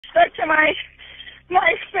stuck to my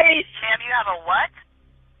face. Ma'am, you have a what?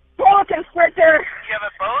 Boa constrictor. You have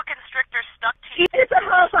a boa constrictor stuck to you? It's a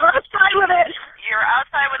house. I'm outside with it. You're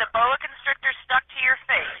outside with a boa constrictor stuck to your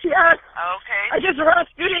face? Yes. Okay. I just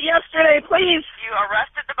rescued it yesterday. Please.